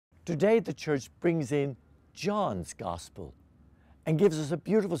Today, the church brings in John's Gospel and gives us a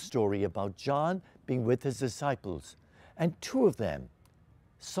beautiful story about John being with his disciples. And two of them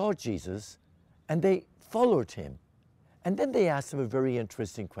saw Jesus and they followed him. And then they asked him a very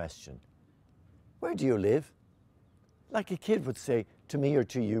interesting question. Where do you live? Like a kid would say to me or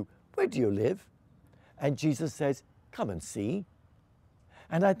to you, where do you live? And Jesus says, come and see.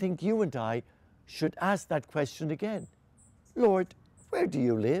 And I think you and I should ask that question again. Lord, where do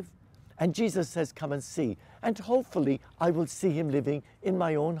you live? And Jesus says, come and see. And hopefully I will see him living in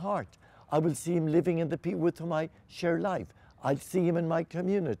my own heart. I will see him living in the people with whom I share life. I'll see him in my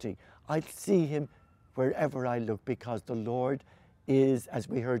community. I'll see him wherever I look, because the Lord is, as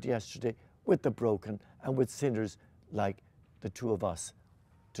we heard yesterday, with the broken and with sinners like the two of us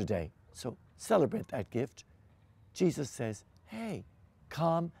today. So celebrate that gift. Jesus says, hey,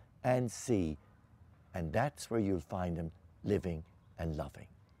 come and see. And that's where you'll find him living and loving.